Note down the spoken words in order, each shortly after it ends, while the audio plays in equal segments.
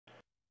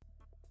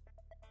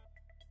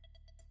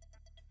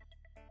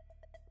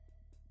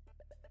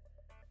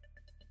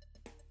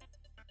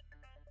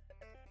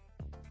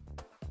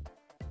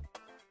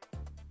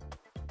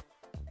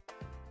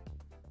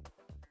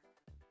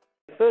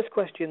first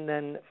question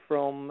then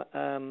from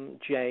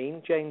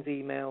Jane. Jane's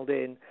emailed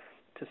in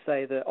to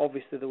say that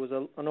obviously there was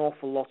an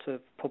awful lot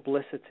of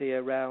publicity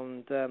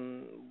around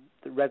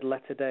the Red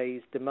Letter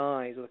Days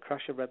demise, or the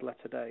crash of Red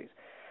Letter Days.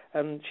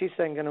 She's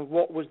saying, kind of,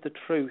 what was the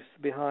truth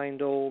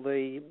behind all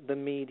the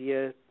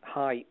media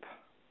hype?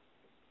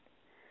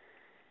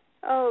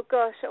 Oh,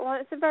 gosh. Well,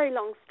 it's a very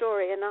long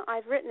story, and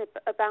I've written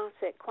about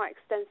it quite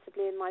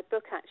extensively in my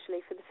book,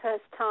 actually. For the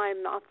first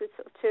time, after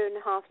sort of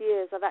 2.5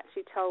 years, I've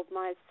actually told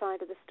my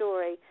side of the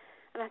story.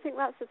 And I think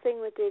that's the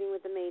thing with dealing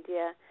with the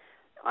media.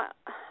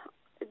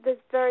 There's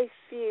very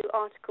few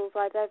articles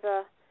I've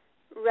ever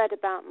read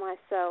about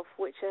myself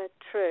which are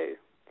true.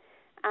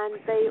 And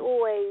they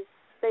always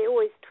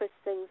twist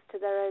things to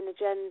their own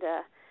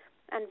agenda,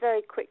 and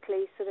very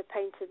quickly sort of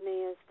painted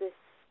me as this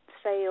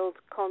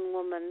failed con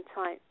woman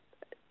type,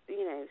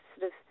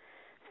 sort of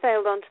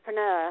failed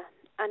entrepreneur.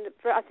 And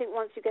I think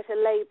once you get a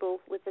label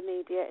with the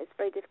media, it's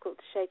very difficult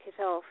to shake it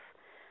off.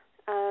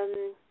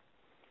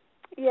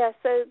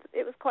 So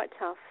it was quite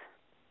tough.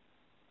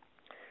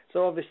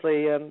 So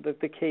obviously,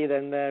 the key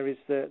then there is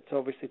that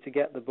obviously to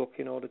get the book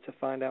in order to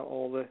find out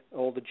all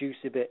the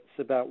juicy bits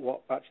about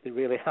what actually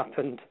really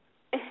happened.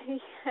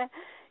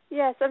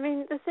 Yes. I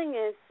mean, the thing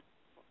is,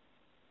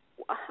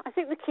 I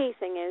think the key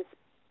thing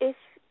is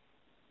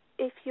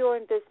if you're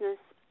in business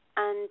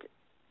and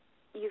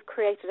you've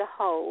created a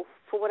hole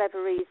for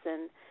whatever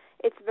reason,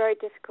 it's very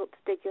difficult to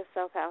dig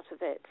yourself out of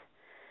it.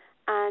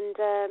 And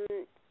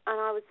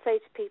I would say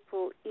to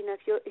people,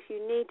 if you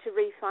need to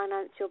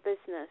refinance your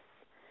business,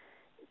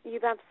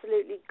 you've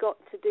absolutely got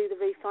to do the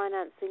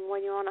refinancing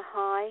when you're on a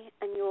high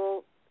and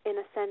you're in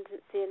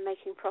ascendancy and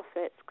making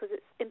profits, because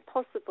it's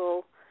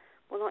impossible,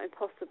 well, not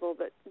impossible,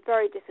 but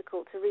very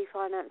difficult to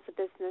refinance a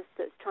business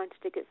that's trying to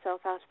dig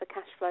itself out of a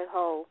cash flow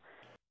hole.